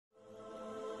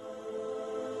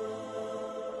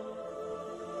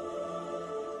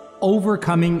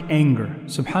Overcoming anger.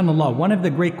 Subhanallah, one of the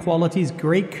great qualities,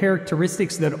 great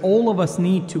characteristics that all of us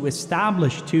need to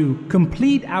establish to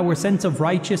complete our sense of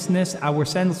righteousness, our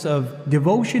sense of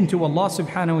devotion to Allah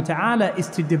subhanahu wa ta'ala, is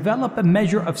to develop a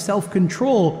measure of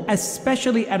self-control,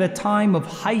 especially at a time of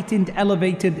heightened,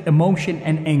 elevated emotion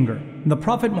and anger. The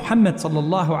Prophet Muhammad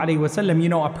sallallahu alaihi wasallam,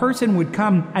 a person would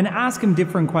come and ask him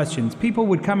different questions. People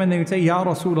would come and they would say, Ya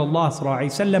Rasulullah sallallahu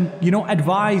alaihi wasallam,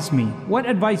 advise me. What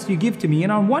advice do you give to me?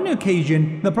 And on one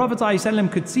occasion, the Prophet sallallahu alaihi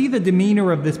wasallam could see the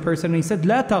demeanor of this person and he said,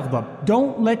 La taghdab.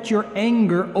 Don't let your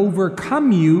anger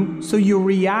overcome you so you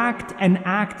react and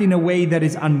act in a way that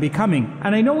is unbecoming.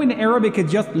 And I know in Arabic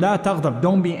it's just La taghdab,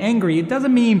 don't be angry. It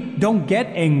doesn't mean don't get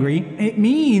angry. It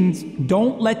means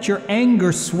don't let your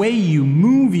anger sway you,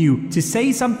 move you, to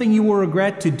say something you will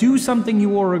regret, to do something you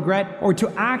will regret, or to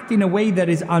act in a way that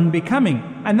is unbecoming.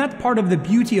 And that's part of the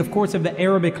beauty, of course, of the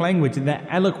Arabic language, the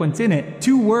eloquence in it.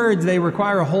 2 words, they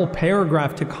require a whole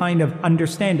paragraph to kind of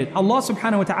understand it. Allah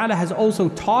subhanahu wa ta'ala has also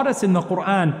taught us in the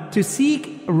Quran to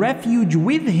seek refuge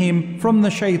with Him from the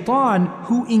shaitan,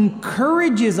 who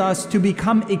encourages us to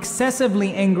become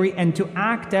excessively angry and to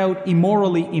act out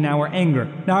immorally in our anger.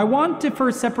 Now I want to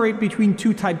first separate between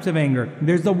 2 types of anger.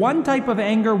 There's the one type of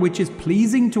anger which is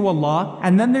pleasing to Allah,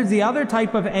 and then there's the other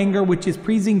type of anger which is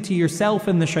pleasing to yourself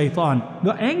and the shaitan.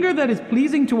 The anger that is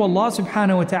pleasing to Allah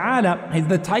subhanahu wa ta'ala is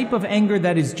the type of anger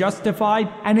that is justified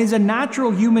and is a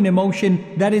natural human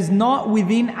emotion that is not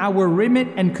within our remit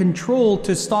and control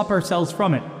to stop ourselves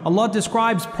from it. Allah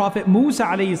describes Prophet Musa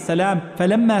alayhi salam,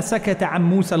 فَلَمَّا سَكَتَ عَن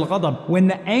مُوسَى الْغَضَبِ, when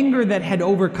the anger that had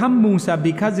overcome Musa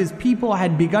because his people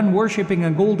had begun worshipping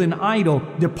a golden idol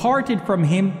departed from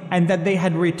him, and that they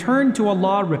had returned to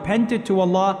Allah, repented to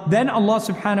Allah, then Allah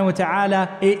subhanahu wa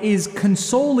ta'ala is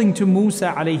consoling to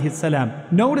Musa alayhi salam.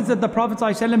 Notice that the Prophet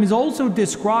ﷺ is also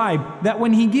described that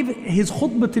when he gave his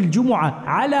khutbah al-Jumu'ah,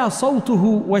 عَلَى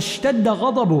صَوْتُهُ وَاشْتَدَّ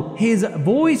غَضَبُهُ, his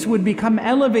voice would become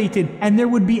elevated and there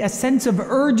would be a sense of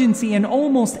urgency and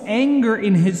almost anger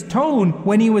in his tone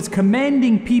when he was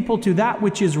commanding people to that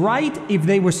which is right if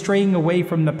they were straying away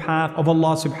from the path of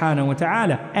Allah subhanahu wa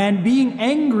ta'ala. And being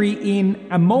angry in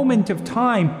a moment of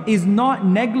time is not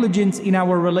negligence in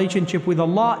our relationship with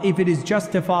Allah if it is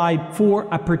justified for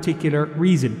a particular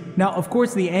reason. Now, of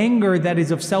course, the anger that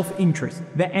is of self-interest,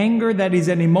 the anger that is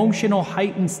an emotional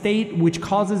heightened state which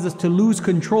causes us to lose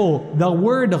control. The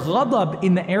word ghadab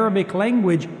in the Arabic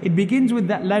language, it begins with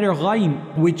that letter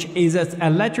ghain, which is a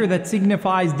letter that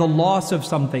signifies the loss of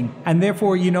something. And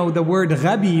therefore, the word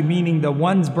ghabi, meaning that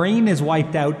one's brain is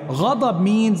wiped out. Ghadab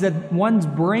means that one's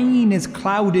brain is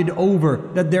clouded over,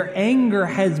 that their anger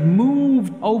has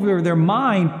moved over their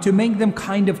mind to make them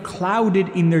kind of clouded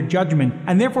in their judgment.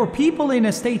 And therefore, people in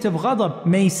a state of ghadab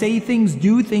may say things,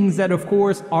 do things that of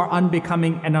course are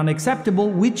unbecoming and unacceptable,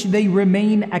 which they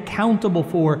remain accountable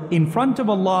for in front of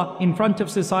Allah, in front of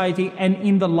society, and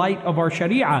in the light of our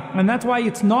Sharia. And that's why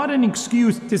it's not an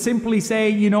excuse to simply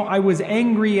say, I was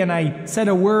angry and I said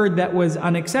a word that was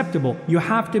unacceptable. You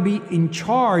have to be in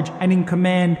charge and in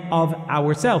command of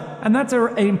ourselves. And that's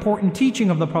an important teaching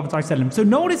of the Prophet ﷺ. So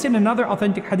notice in another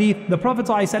authentic hadith, the Prophet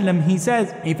ﷺ, he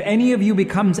says, if any of you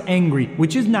becomes angry,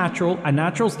 which is natural, a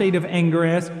natural state of anger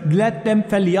is, let them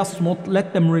فَلْيَصْمُتْ,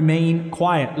 let them remain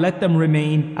quiet, let them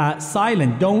remain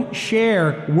silent. Don't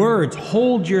share words,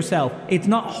 hold yourself. It's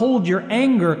not hold your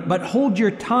anger, but hold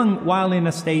your tongue while in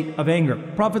a state of anger.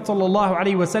 Prophet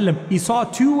ﷺ, he saw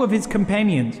 2 of his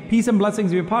companions, peace and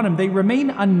blessings be upon him, they remain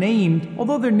unnamed,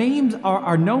 although their names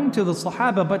are known to the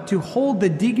Sahaba, but to hold the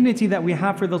dignity that we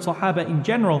have for the Sahaba in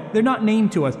general, they're not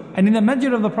named to us. And in the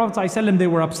masjid of the Prophet ﷺ, they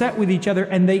were upset with each other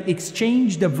and they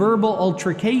exchanged a verbal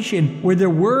altercation where their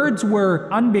words were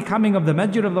unbecoming of the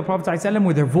masjid of the Prophet ﷺ,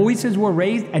 where their voices were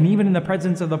raised, and even in the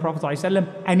presence of the Prophet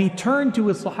ﷺ. And he turned to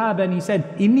his Sahaba and he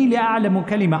said, إِنِّي لَأَعْلَمُ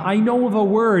كَلِمَةً, I know of a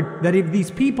word that if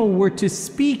these people were to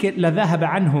speak it, لَذَهَبَ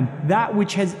عَنْهُمْ, that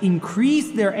which has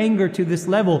increased their anger to this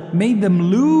level, made them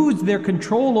lose their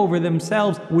control over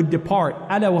themselves, would depart.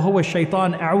 أَلَا وَهُوَ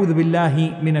الشَّيْطَانِ أَعُوذُ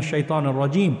بِاللَّهِ مِنَ الشَّيْطَانِ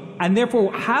الرَّجِيمِ. And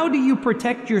therefore, how do you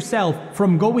protect yourself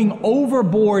from going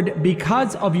overboard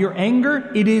because of your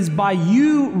anger? It is by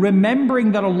you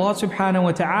remembering that Allah subhanahu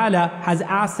wa ta'ala has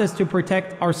asked us to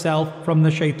protect ourselves from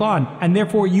the shaitan. And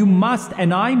therefore you must,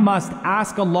 and I must,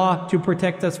 ask Allah to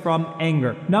protect us from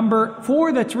anger. Number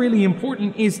 4 that's really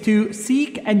important is to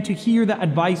seek and to hear the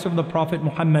advice of the Prophet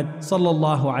Muhammad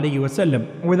sallallahu alaihi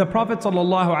wasallam. Where the Prophet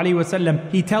sallallahu alaihi wasallam,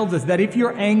 he tells us that if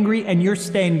you're angry and you're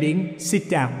standing, sit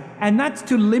down. And that's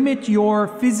to limit your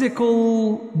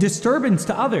physical disturbance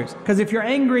to others. Because if you're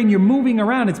angry and you're moving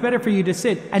around, it's better for you to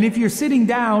sit. And if you're sitting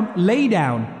down, lay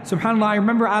down. SubhanAllah, I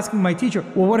remember asking my teacher,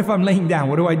 well, what if I'm laying down?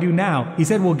 What do I do now? He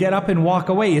said, well, get up and walk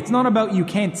away. It's not about you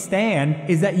can't stand,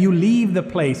 it's that you leave the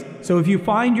place. So if you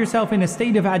find yourself in a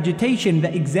state of agitation,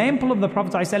 the example of the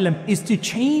Prophet ﷺ is to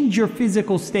change your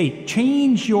physical state,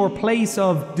 change your place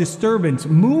of disturbance,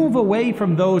 move away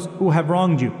from those who have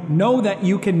wronged you. Know that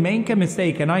you can make a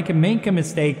mistake and I can make a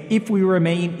mistake if we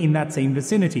remain in that same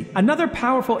vicinity. Another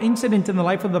powerful incident in the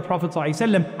life of the Prophet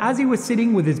ﷺ, as he was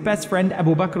sitting with his best friend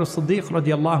Abu Bakr as-Siddiq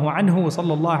radiallahu anhu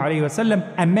sallallahu alayhi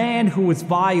wasallam, a man who was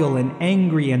vile and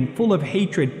angry and full of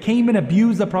hatred came and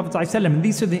abused the Prophet ﷺ. And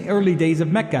these are the early days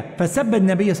of Mecca. فَسَبَّ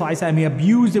النَّبِيَّ صَلَّى اللَّهُ عَلَيْهِ وَسَلَّمَ. He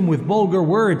abused him with vulgar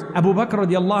words. Abu Bakr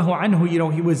radiallahu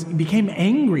anhu, he became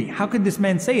angry. How could this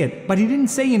man say it? But he didn't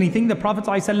say anything. The Prophet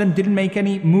ﷺ didn't make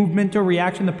any movement or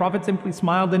reaction. The Prophet simply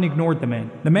smiled and ignored the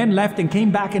man. The man left and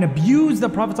came back and abused the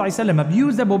Prophet ﷺ,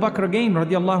 abused Abu Bakr again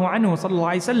radiallahu anhu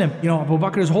sallallahu alayhi wasallam. Abu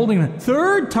Bakr is holding him.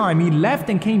 Third time he left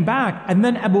and came back, and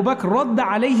then Abu Bakr رَدَّ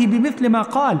عَلَيْهِ بِمِثْلِ مَا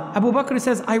قَالَ. Abu Bakr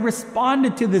says, I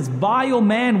responded to this vile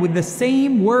man with the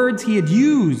same words he had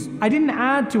used. I didn't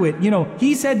add to it.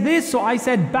 He said this, so I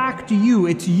said back to you.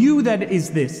 It's you that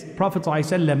is this. Prophet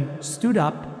ﷺ stood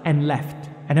up and left.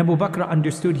 And Abu Bakr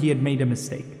understood he had made a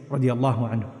mistake. Radiallahu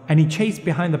anhu. And he chased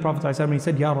behind the Prophet ﷺ and he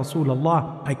said, Ya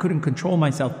Rasulullah, I couldn't control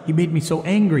myself. He made me so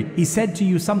angry. He said to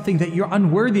you something that you're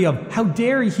unworthy of. How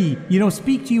dare he,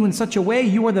 speak to you in such a way?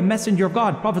 You are the messenger of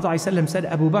God. Prophet ﷺ said,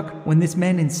 Abu Bakr, when this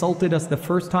man insulted us the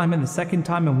first time and the second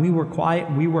time and we were quiet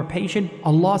and we were patient,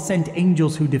 Allah sent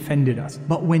angels who defended us.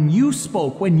 But when you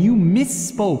spoke, when you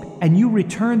misspoke and you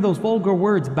returned those vulgar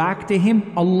words back to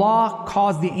him, Allah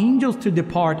caused the angels to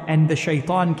depart and the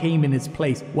shaitan came in his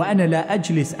place. وَأَنَا لَا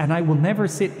أَجْلِسْ. And I will never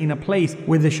sit in a place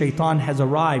where the shaitan has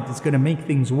arrived. It's going to make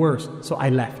things worse. So I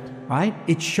left. Right?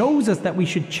 It shows us that we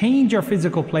should change our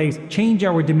physical place, change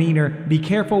our demeanor, be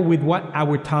careful with what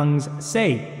our tongues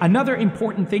say. Another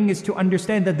important thing is to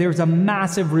understand that there's a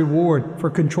massive reward for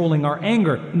controlling our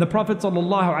anger. And the Prophet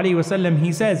ﷺ,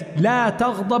 he says, لا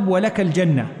تغضب ولك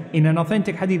الجنة. In an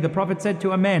authentic hadith, the Prophet said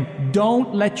to a man,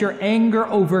 don't let your anger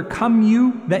overcome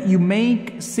you, that you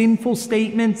make sinful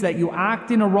statements, that you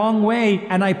act in a wrong way,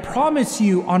 and I promise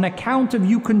you, on account of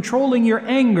you controlling your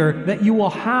anger, that you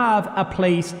will have a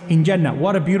place in Jannah.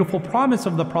 What a beautiful promise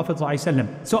of the Prophet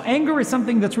ﷺ. So anger is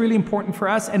something that's really important for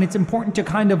us, and it's important to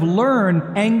kind of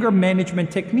learn anger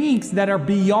management techniques that are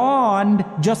beyond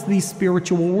just these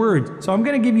spiritual words. So I'm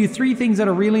going to give you 3 things that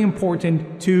are really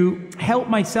important to help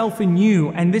myself and you,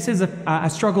 and this is a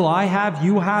struggle I have,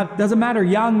 you have, doesn't matter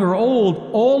young or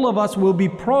old, all of us will be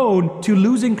prone to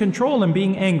losing control and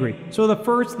being angry. So the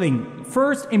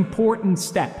first important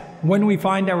step when we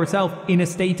find ourselves in a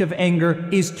state of anger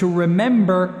is to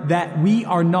remember that we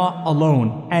are not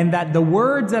alone, and that the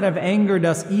words that have angered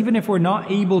us, even if we're not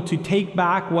able to take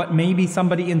back what maybe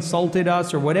somebody insulted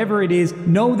us or whatever it is,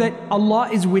 know that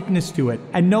Allah is witness to it,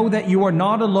 and know that you are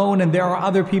not alone and there are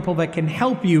other people that can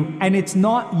help you, and it's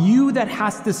not you that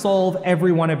has to solve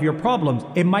every one of your problems.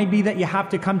 It might be that you have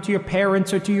to come to your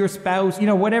parents or to your spouse,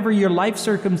 whatever your life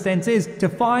circumstance is, to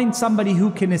find somebody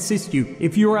who can assist you.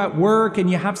 If you're at work and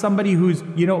you have somebody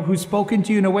who's spoken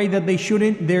to you in a way that they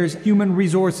shouldn't, there's human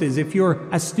resources. If you're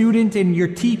a student and your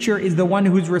teacher is the one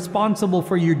who's responsible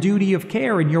for your duty of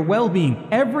care and your well-being,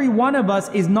 every one of us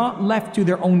is not left to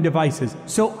their own devices.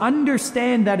 So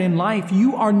understand that in life,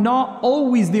 you are not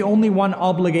always the only one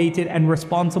obligated and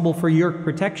responsible for your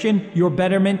protection, your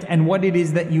betterment, and what it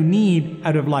is that you need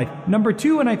out of life. Number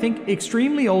 2, and I think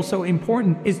extremely also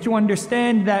important, is to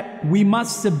understand that we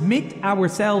must submit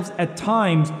ourselves at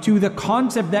times to the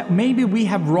concept that maybe we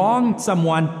have wronged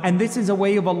someone, and this is a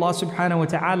way of Allah subhanahu wa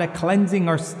ta'ala cleansing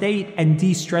our state and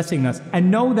de-stressing us.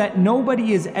 And know that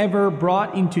nobody is ever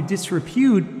brought into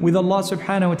disrepute with Allah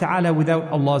subhanahu wa ta'ala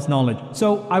without Allah's knowledge.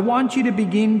 So I want you to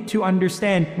begin to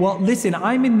understand, well, listen,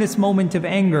 I'm in this moment of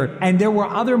anger, and there were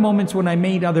other moments when I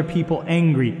made other people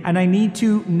angry, and I need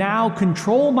to now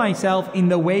control myself in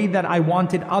the way that I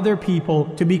wanted other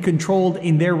people to be controlled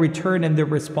in their return and their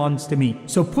response to me.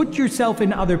 So put yourself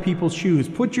in other people's shoes,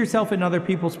 put yourself in other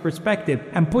people's perspective,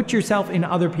 and put yourself in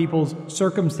other people's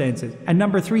circumstances. And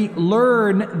number 3,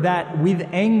 learn that with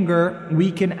anger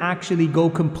we can actually go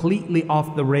completely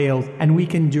off the rails, and we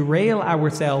can derail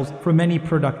ourselves from any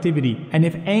productivity. And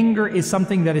if anger is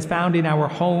something that is found in our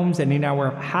homes and in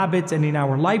our habits and in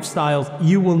our lifestyles,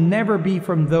 you will never be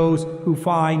from those who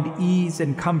find ease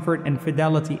and comfort and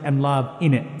fidelity and love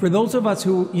in it. For those of us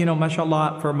who,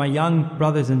 mashallah, for my young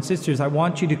brothers and sisters, I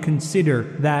want you to consider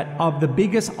that of the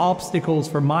biggest obstacles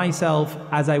for myself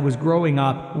as I was growing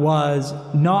up was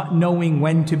not knowing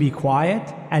when to be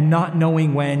quiet and not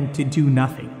knowing when to do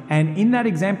nothing. And in that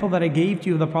example that I gave to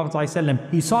you of the Prophet ﷺ,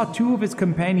 he saw two of his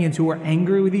companions who were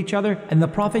angry with each other, and the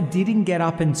Prophet didn't get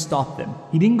up and stop them.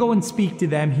 He didn't go and speak to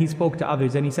them, he spoke to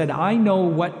others. And he said, I know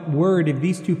what word, if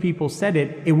these two people said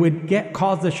it, it would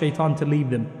cause the shaitan to leave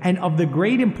them. And of the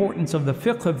great importance of the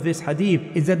fiqh of this hadith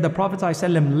is that the Prophet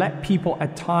ﷺ let people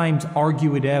at times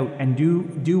argue it out and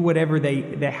do whatever they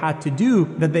had to do,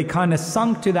 that they kind of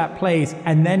sunk to that place,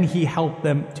 and then he helped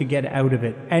them to get out of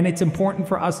it. And it's important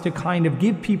for us to kind of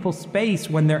give people space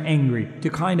when they're angry, to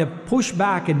kind of push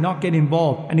back and not get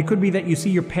involved. And it could be that you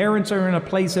see your parents are in a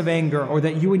place of anger, or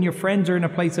that you and your friends are in a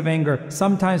place of anger.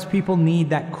 Sometimes people need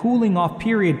that cooling off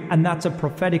period, and that's a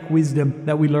prophetic wisdom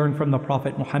that we learn from the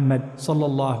Prophet Muhammad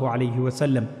sallallahu alaihi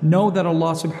wasallam. Know that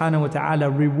Allah subhanahu wa ta'ala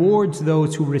rewards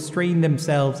those who restrain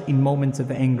themselves in moments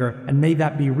of anger, and may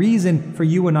that be reason for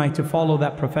you and I to follow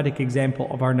that prophetic example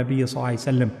of our Nabi sallallahu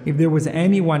alaihi wasallam. If there was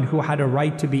anyone who had a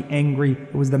right to be angry,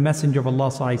 it was the Messenger of Allah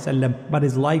sallallahu alaihi wasallam, but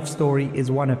his life story is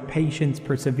one of patience,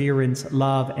 perseverance,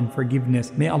 love and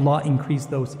forgiveness. May Allah increase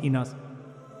those in us.